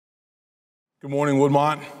Good morning,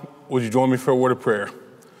 Woodmont. Would you join me for a word of prayer?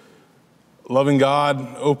 Loving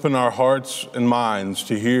God, open our hearts and minds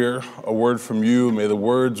to hear a word from you. May the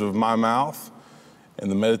words of my mouth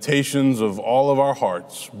and the meditations of all of our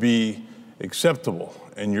hearts be acceptable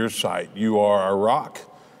in your sight. You are our rock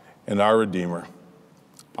and our Redeemer.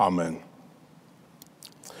 Amen.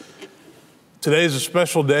 Today is a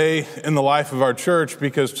special day in the life of our church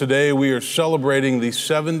because today we are celebrating the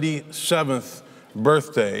 77th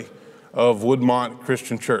birthday of Woodmont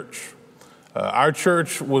Christian Church. Our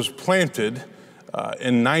church was planted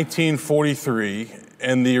in 1943,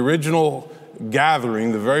 and the original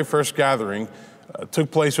gathering, the very first gathering,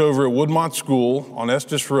 took place over at Woodmont School on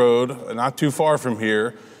Estes Road, not too far from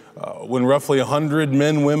here, when roughly 100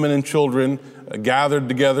 men, women, and children gathered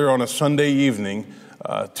together on a Sunday evening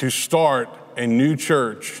to start a new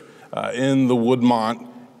church in the Woodmont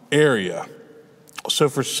area. So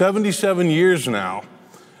for 77 years now,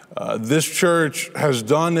 this church has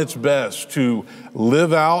done its best to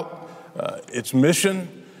live out its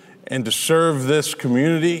mission and to serve this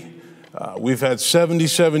community. We've had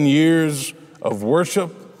 77 years of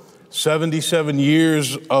worship, 77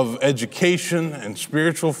 years of education and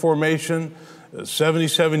spiritual formation,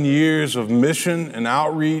 77 years of mission and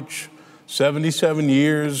outreach, 77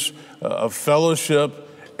 years of fellowship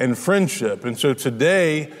and friendship. And so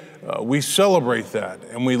today we celebrate that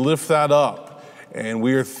and we lift that up. And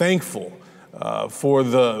we are thankful for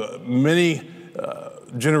the many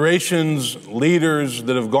generations, leaders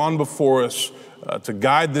that have gone before us to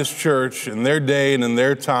guide this church in their day and in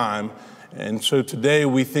their time. And so today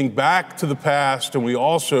we think back to the past and we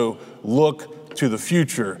also look to the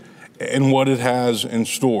future and what it has in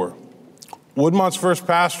store. Woodmont's first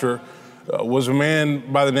pastor was a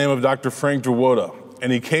man by the name of Dr. Frank Drwoda,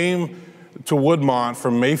 and he came to Woodmont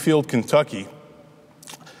from Mayfield, Kentucky,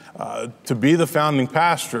 to be the founding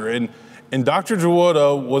pastor. And Dr.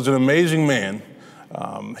 Drwoda was an amazing man.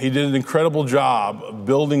 He did an incredible job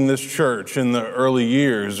building this church in the early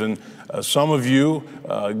years. And some of you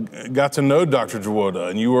got to know Dr.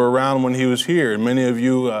 Drwoda, and you were around when he was here, and many of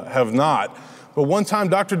you have not. But one time,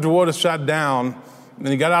 Dr. Drwoda sat down, and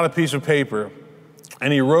he got out a piece of paper,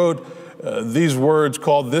 and he wrote these words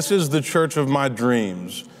called, "This is the church of my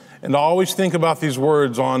dreams." And I always think about these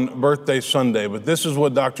words on birthday Sunday, but this is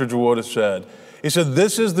what Dr. Drwoda said. He said,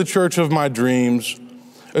 "This is the church of my dreams,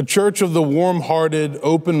 a church of the warm-hearted,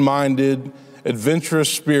 open-minded,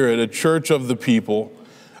 adventurous spirit, a church of the people,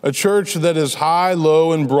 a church that is high,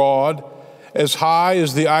 low, and broad, as high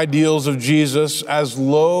as the ideals of Jesus, as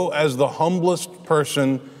low as the humblest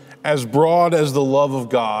person, as broad as the love of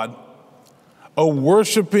God, a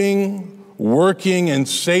worshiping, working, and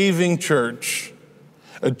saving church,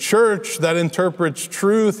 a church that interprets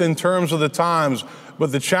truth in terms of the times,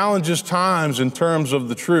 but that challenges times in terms of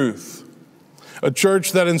the truth. A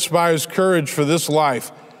church that inspires courage for this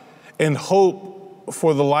life and hope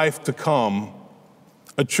for the life to come.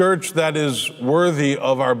 A church that is worthy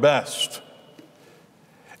of our best.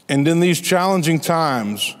 And in these challenging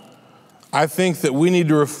times, I think that we need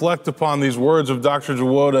to reflect upon these words of Dr.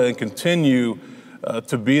 Drwoda and continue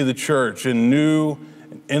to be the church in new,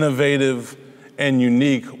 innovative, and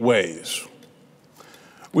unique ways.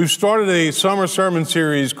 We've started a summer sermon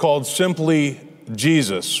series called Simply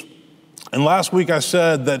Jesus. And last week I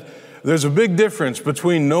said that there's a big difference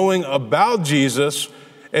between knowing about Jesus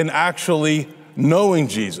and actually knowing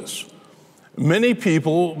Jesus. Many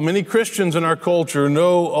people, many Christians in our culture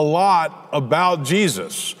know a lot about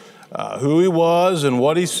Jesus, who he was and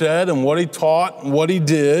what he said and what he taught and what he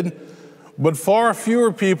did, but far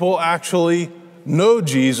fewer people actually know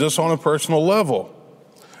Jesus on a personal level.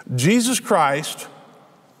 Jesus Christ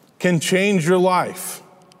can change your life.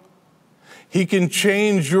 He can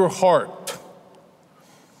change your heart.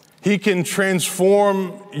 He can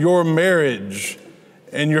transform your marriage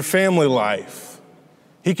and your family life.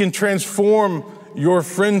 He can transform your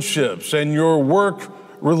friendships and your work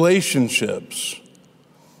relationships.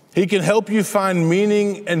 He can help you find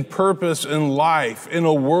meaning and purpose in life in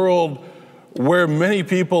a world where many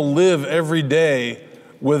people live every day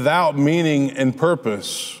without meaning and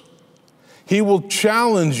purpose. He will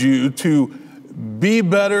challenge you to be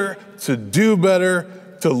better, to do better,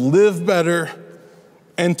 to live better,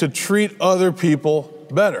 and to treat other people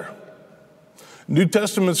better. New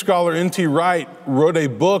Testament scholar N.T. Wright wrote a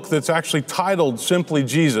book that's actually titled Simply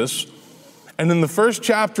Jesus. And in the first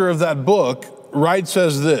chapter of that book, Wright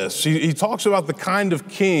says this. He talks about the kind of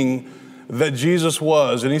king that Jesus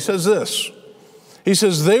was. And he says this. He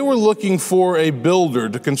says, they were looking for a builder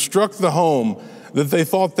to construct the home that they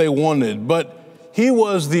thought they wanted, but he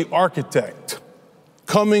was the architect.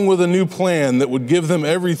 coming with a new plan that would give them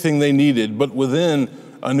everything they needed, but within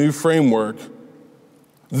a new framework.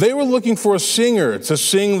 They were looking for a singer to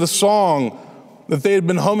sing the song that they had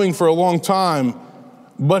been humming for a long time,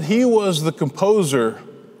 but he was the composer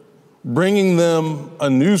bringing them a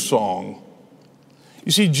new song.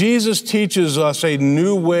 You see, Jesus teaches us a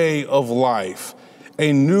new way of life,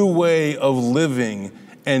 a new way of living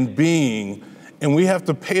and being, and we have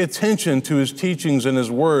to pay attention to his teachings and his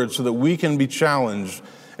words so that we can be challenged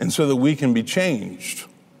and so that we can be changed.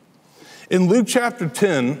 In Luke chapter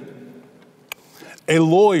 10, a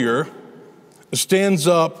lawyer stands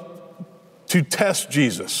up to test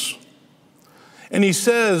Jesus. And he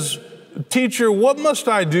says, "Teacher, what must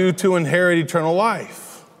I do to inherit eternal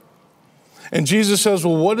life?" And Jesus says,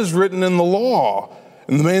 "Well, what is written in the law?"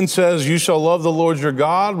 And the man says, "You shall love the Lord your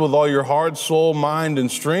God with all your heart, soul, mind,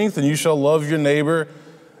 and strength, and you shall love your neighbor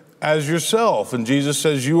as yourself." And Jesus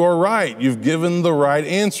says, "You are right. You've given the right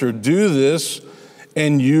answer. Do this,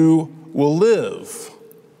 and you will live."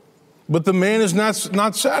 But the man is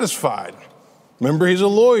not satisfied. Remember, he's a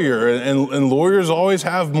lawyer, and lawyers always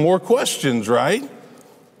have more questions, right?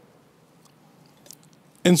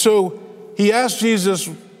 And so he asked Jesus,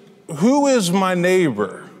 "Who is my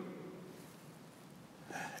neighbor?"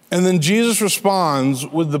 And then Jesus responds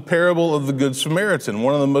with the parable of the Good Samaritan,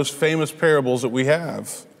 one of the most famous parables that we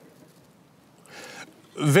have.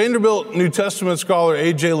 Vanderbilt New Testament scholar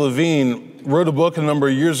A.J. Levine wrote a book a number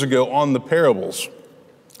of years ago on the parables.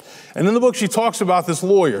 And in the book, she talks about this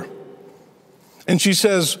lawyer. And she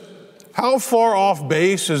says, how far off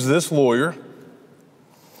base is this lawyer?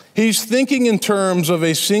 He's thinking in terms of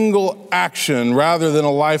a single action rather than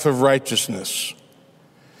a life of righteousness.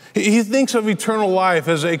 He thinks of eternal life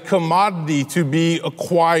as a commodity to be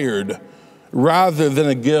acquired rather than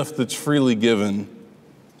a gift that's freely given.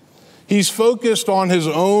 He's focused on his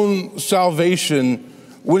own salvation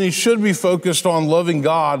when he should be focused on loving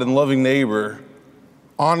God and loving neighbor,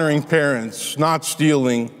 honoring parents, not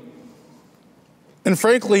stealing. And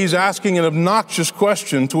frankly, he's asking an obnoxious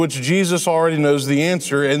question to which Jesus already knows the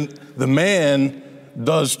answer, and the man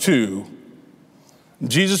does too.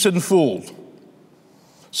 Jesus isn't fooled.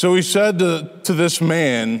 So he said to this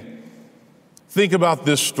man, think about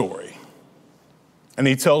this story. And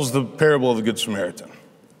he tells the parable of the Good Samaritan.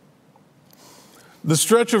 The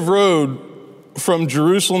stretch of road from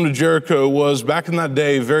Jerusalem to Jericho was, back in that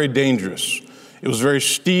day, very dangerous. It was very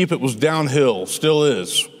steep, it was downhill, still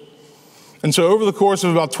is. And so over the course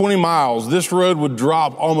of about 20 miles, this road would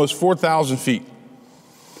drop almost 4,000 feet.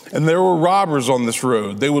 And there were robbers on this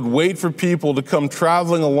road. They would wait for people to come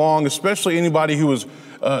traveling along, especially anybody who was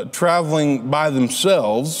traveling by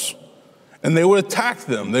themselves, and they would attack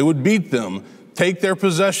them. They would beat them, take their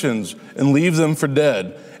possessions, and leave them for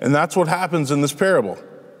dead. And that's what happens in this parable.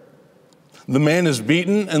 The man is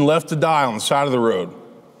beaten and left to die on the side of the road.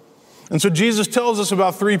 And so Jesus tells us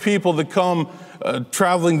about three people that come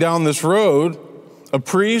traveling down this road: a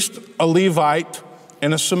priest, a Levite,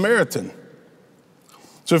 and a Samaritan.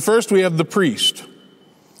 So first we have the priest.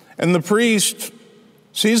 And the priest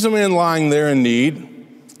sees the man lying there in need,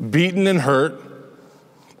 beaten and hurt,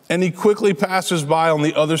 and he quickly passes by on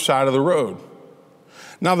the other side of the road.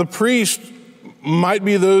 Now the priest might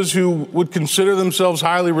be those who would consider themselves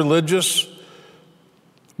highly religious,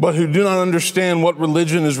 but who do not understand what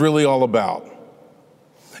religion is really all about.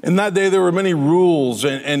 In that day, there were many rules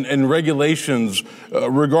and regulations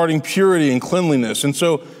regarding purity and cleanliness. And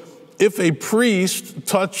so if a priest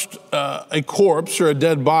touched a corpse or a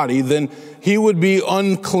dead body, then he would be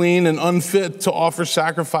unclean and unfit to offer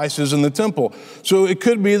sacrifices in the temple. So it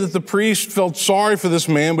could be that the priest felt sorry for this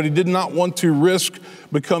man, but he did not want to risk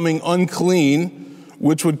becoming unclean,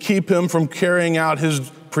 which would keep him from carrying out his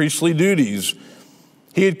priestly duties.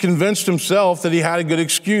 He had convinced himself that he had a good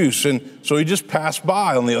excuse, and so he just passed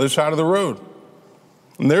by on the other side of the road.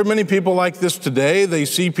 And there are many people like this today. They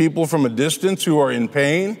see people from a distance who are in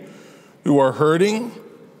pain, who are hurting,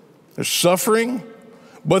 they're suffering,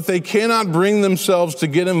 but they cannot bring themselves to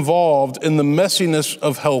get involved in the messiness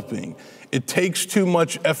of helping. It takes too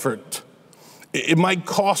much effort. It might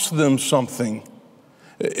cost them something.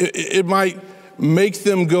 It might make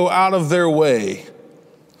them go out of their way.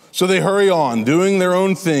 So they hurry on, doing their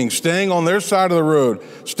own thing, staying on their side of the road,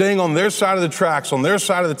 staying on their side of the tracks, on their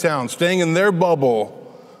side of the town, staying in their bubble,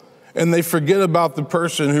 and they forget about the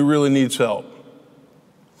person who really needs help.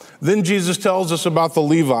 Then Jesus tells us about the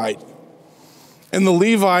Levite. And the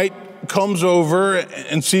Levite comes over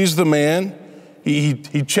and sees the man. He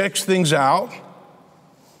checks things out.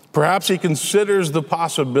 Perhaps he considers the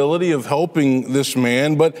possibility of helping this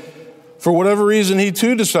man, but for whatever reason, he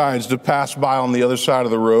too decides to pass by on the other side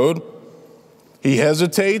of the road. He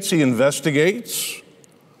hesitates, he investigates,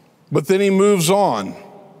 but then he moves on.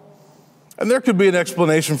 And there could be an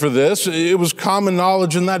explanation for this. It was common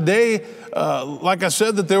knowledge in that day, like I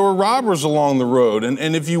said, that there were robbers along the road.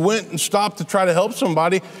 And if you went and stopped to try to help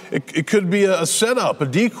somebody, it could be a setup, a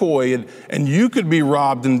decoy, and you could be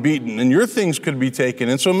robbed and beaten, and your things could be taken.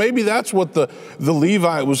 And so maybe that's what the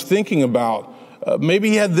Levite was thinking about. Maybe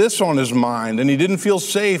he had this on his mind, and he didn't feel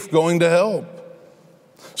safe going to help.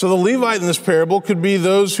 So the Levite in this parable could be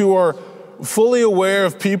those who are fully aware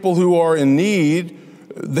of people who are in need.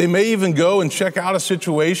 They may even go and check out a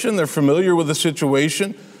situation. They're familiar with the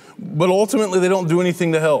situation, but ultimately they don't do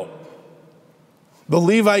anything to help. The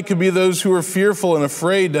Levite could be those who are fearful and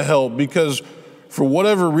afraid to help because for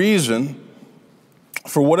whatever reason,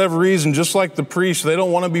 just like the priest, they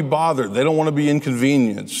don't want to be bothered. They don't want to be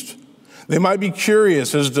inconvenienced. They might be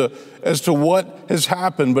curious as to what has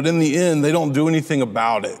happened, but in the end, they don't do anything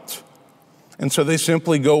about it. And so they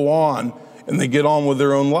simply go on and they get on with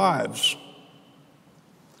their own lives.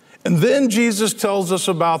 And then Jesus tells us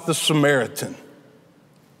about the Samaritan.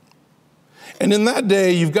 And in that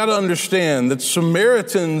day, you've got to understand that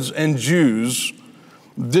Samaritans and Jews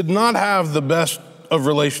did not have the best of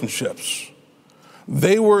relationships.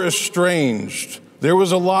 They were estranged. There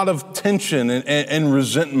was a lot of tension and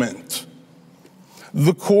resentment.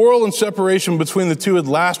 The quarrel and separation between the two had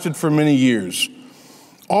lasted for many years.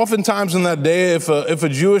 Oftentimes in that day, if a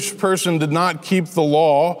Jewish person did not keep the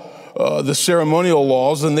law, the ceremonial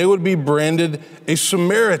laws, then they would be branded a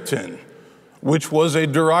Samaritan, which was a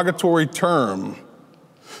derogatory term.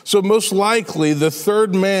 So most likely, the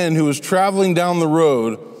third man who was traveling down the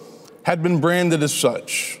road had been branded as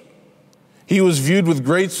such. He was viewed with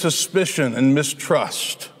great suspicion and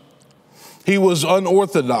mistrust. He was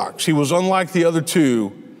unorthodox. He was unlike the other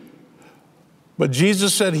two. But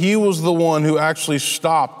Jesus said he was the one who actually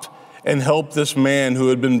stopped and helped this man who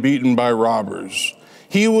had been beaten by robbers.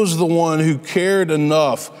 He was the one who cared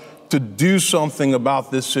enough to do something about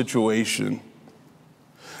this situation.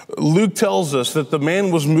 Luke tells us that the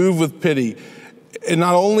man was moved with pity, and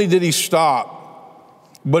not only did he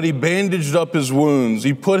stop, but he bandaged up his wounds.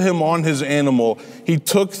 He put him on his animal. He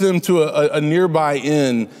took them to a nearby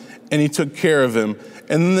inn, and he took care of him.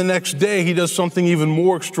 And then the next day, he does something even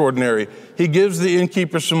more extraordinary. He gives the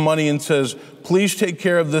innkeeper some money and says, please take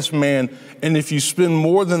care of this man, and if you spend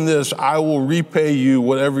more than this, I will repay you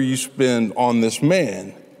whatever you spend on this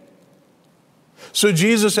man. So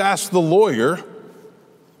Jesus asked the lawyer,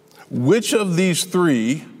 which of these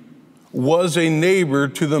three was a neighbor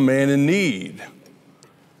to the man in need?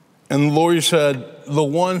 And the lawyer said, the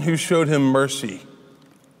one who showed him mercy.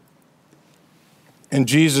 And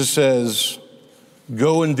Jesus says,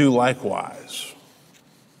 go and do likewise.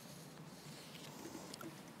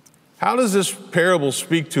 How does this parable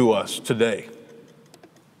speak to us today?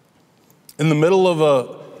 In the middle of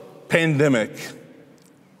a pandemic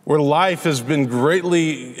where life has been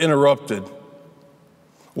greatly interrupted,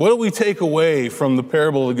 what do we take away from the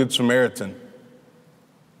parable of the Good Samaritan?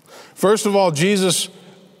 First of all, Jesus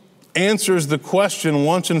answers the question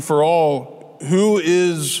once and for all, who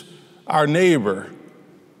is our neighbor?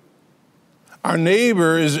 Our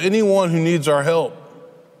neighbor is anyone who needs our help.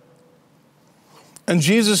 And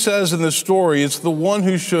Jesus says in this story, it's the one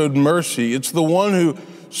who showed mercy. It's the one who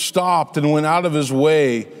stopped and went out of his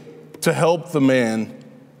way to help the man.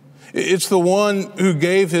 It's the one who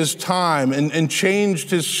gave his time and changed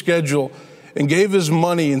his schedule and gave his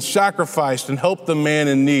money and sacrificed and helped the man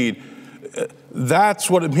in need. That's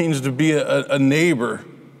what it means to be a neighbor.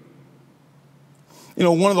 You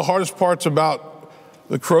know, one of the hardest parts about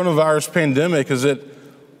the coronavirus pandemic is that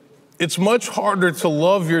it's much harder to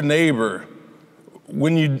love your neighbor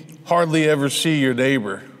when you hardly ever see your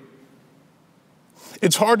neighbor.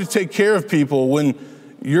 It's hard to take care of people when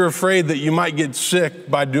you're afraid that you might get sick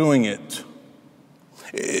by doing it.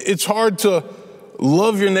 It's hard to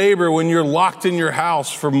love your neighbor when you're locked in your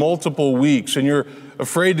house for multiple weeks and you're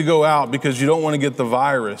afraid to go out because you don't want to get the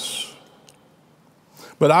virus.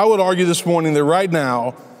 But I would argue this morning that right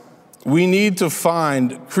now, we need to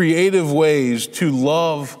find creative ways to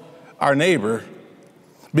love our neighbor,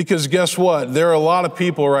 because guess what? There are a lot of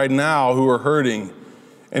people right now who are hurting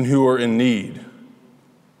and who are in need.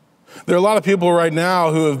 There are a lot of people right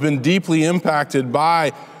now who have been deeply impacted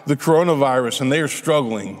by the coronavirus and they are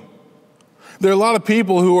struggling. There are a lot of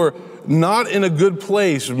people who are not in a good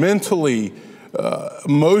place mentally,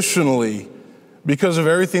 emotionally, because of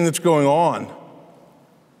everything that's going on.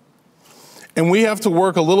 And we have to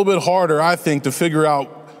work a little bit harder, I think, to figure out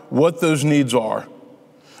what those needs are.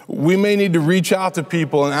 We may need to reach out to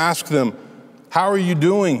people and ask them, how are you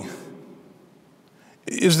doing?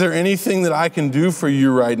 Is there anything that I can do for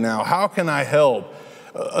you right now? How can I help?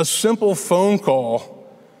 A simple phone call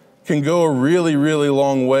can go a really, really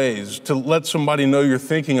long ways to let somebody know you're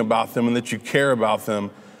thinking about them and that you care about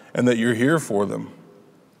them and that you're here for them.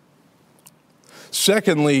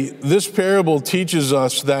 Secondly, this parable teaches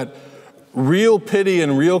us that real pity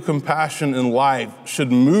and real compassion in life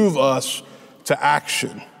should move us to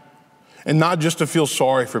action and not just to feel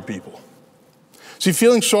sorry for people. See,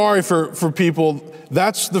 feeling sorry for people,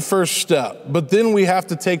 that's the first step. But then we have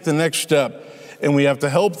to take the next step and we have to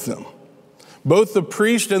help them. Both the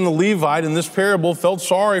priest and the Levite in this parable felt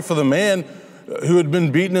sorry for the man who had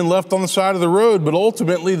been beaten and left on the side of the road, but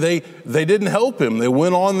ultimately they didn't help him. They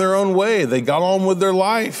went on their own way. They got on with their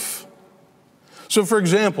life. So for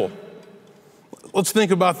example, let's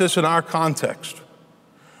think about this in our context.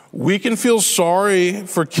 We can feel sorry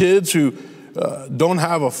for kids who don't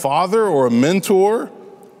have a father or a mentor,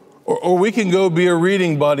 or we can go be a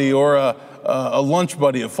reading buddy or a lunch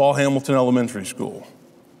buddy at Fall Hamilton Elementary School.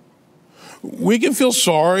 We can feel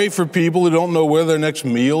sorry for people who don't know where their next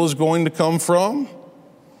meal is going to come from,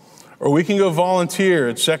 or we can go volunteer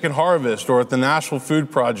at Second Harvest or at the National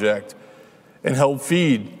Food Project and help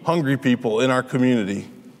feed hungry people in our community.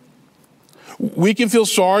 We can feel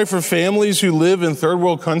sorry for families who live in third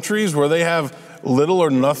world countries where they have little or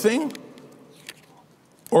nothing.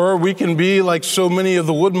 Or we can be like so many of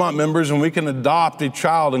the Woodmont members and we can adopt a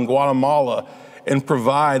child in Guatemala and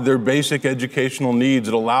provide their basic educational needs.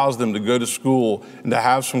 It allows them to go to school and to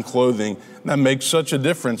have some clothing. That makes such a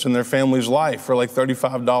difference in their family's life for like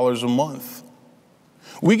 $35 a month.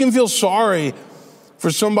 We can feel sorry for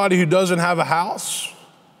somebody who doesn't have a house,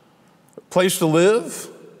 a place to live.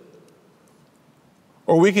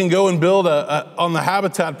 Or we can go and build on the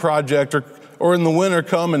Habitat Project or in the winter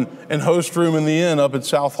come and host room in the inn up at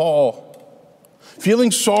South Hall. Feeling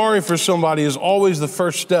sorry for somebody is always the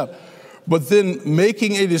first step, but then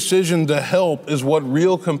making a decision to help is what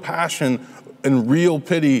real compassion and real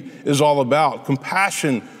pity is all about.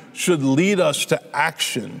 Compassion should lead us to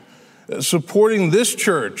action. Supporting this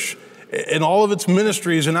church and all of its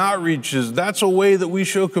ministries and outreaches, that's a way that we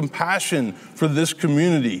show compassion for this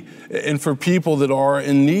community and for people that are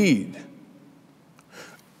in need.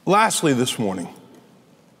 Lastly this morning,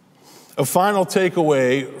 a final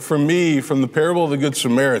takeaway from me from the parable of the Good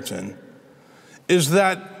Samaritan is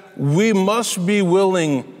that we must be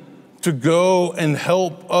willing to go and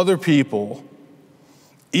help other people,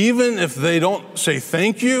 even if they don't say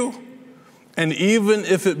thank you, and even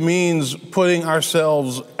if it means putting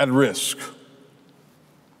ourselves at risk.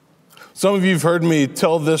 Some of you have heard me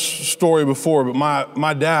tell this story before, but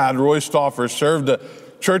my dad, Roy Stauffer, served a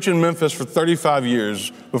church in Memphis for 35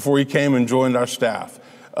 years before he came and joined our staff.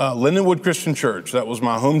 Lindenwood Christian Church, that was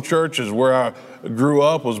my home church, is where I grew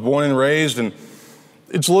up, was born and raised, and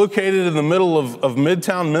it's located in the middle of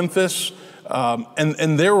Midtown Memphis,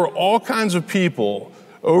 and there were all kinds of people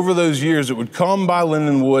over those years that would come by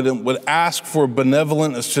Lindenwood and would ask for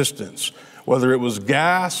benevolent assistance, whether it was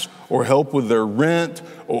gas or help with their rent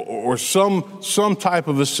or some type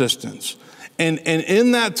of assistance. And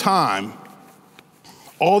in that time,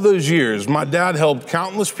 all those years, my dad helped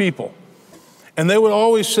countless people. And they would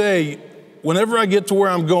always say, whenever I get to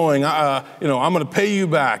where I'm going, I'm going to pay you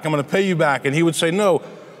back. I'm going to pay you back. And he would say, no,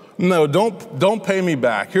 don't pay me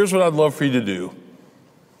back. Here's what I'd love for you to do.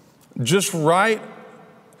 Just write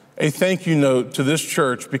a thank you note to this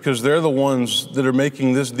church because they're the ones that are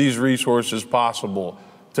making these resources possible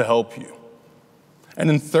to help you.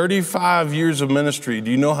 And in 35 years of ministry,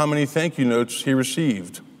 do you know how many thank you notes he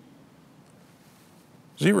received?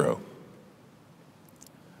 0.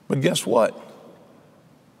 But guess what?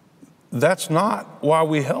 That's not why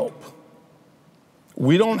we help.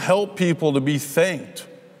 We don't help people to be thanked.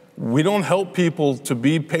 We don't help people to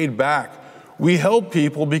be paid back. We help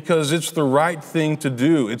people because it's the right thing to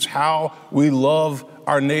do. It's how we love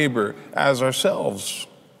our neighbor as ourselves.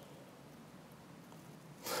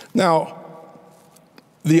 Now,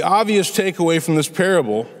 the obvious takeaway from this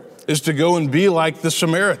parable is to go and be like the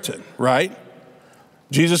Samaritan, right?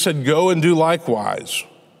 Jesus said, go and do likewise.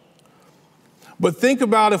 But think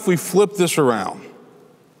about if we flip this around.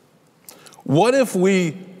 What if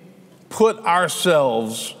we put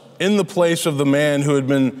ourselves in the place of the man who had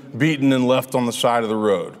been beaten and left on the side of the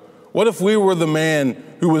road? What if we were the man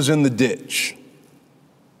who was in the ditch?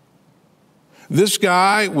 This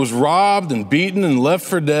guy was robbed and beaten and left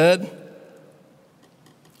for dead.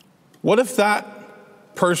 What if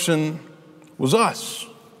that person was us?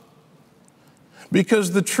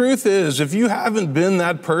 Because the truth is, if you haven't been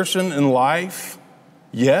that person in life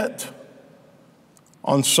yet,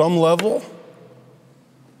 on some level,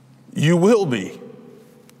 you will be.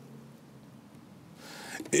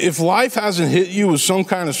 If life hasn't hit you with some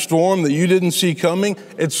kind of storm that you didn't see coming,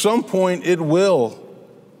 at some point it will.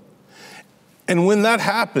 And when that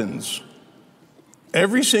happens,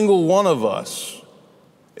 every single one of us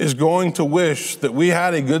is going to wish that we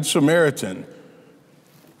had a good Samaritan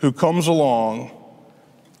who comes along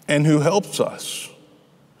and who helps us,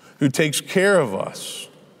 who takes care of us,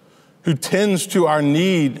 who tends to our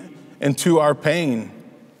need and to our pain.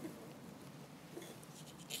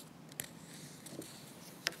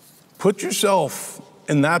 Put yourself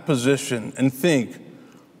in that position and think,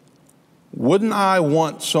 wouldn't I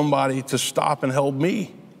want somebody to stop and help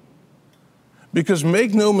me? Because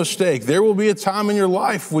make no mistake, there will be a time in your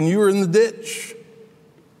life when you are in the ditch,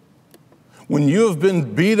 when you have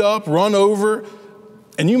been beat up, run over,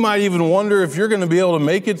 and you might even wonder if you're going to be able to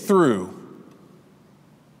make it through.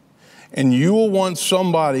 And you will want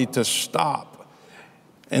somebody to stop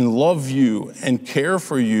and love you and care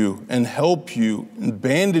for you and help you and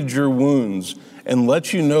bandage your wounds and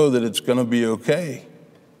let you know that it's going to be okay.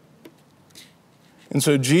 And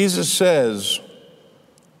so Jesus says,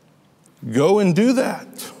 go and do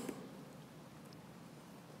that.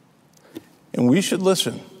 And we should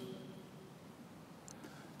listen,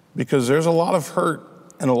 because there's a lot of hurt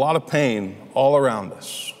and a lot of pain all around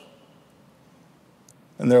us.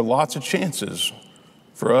 And there are lots of chances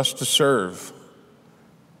for us to serve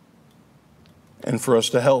and for us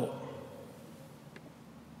to help.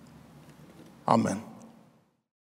 Amen.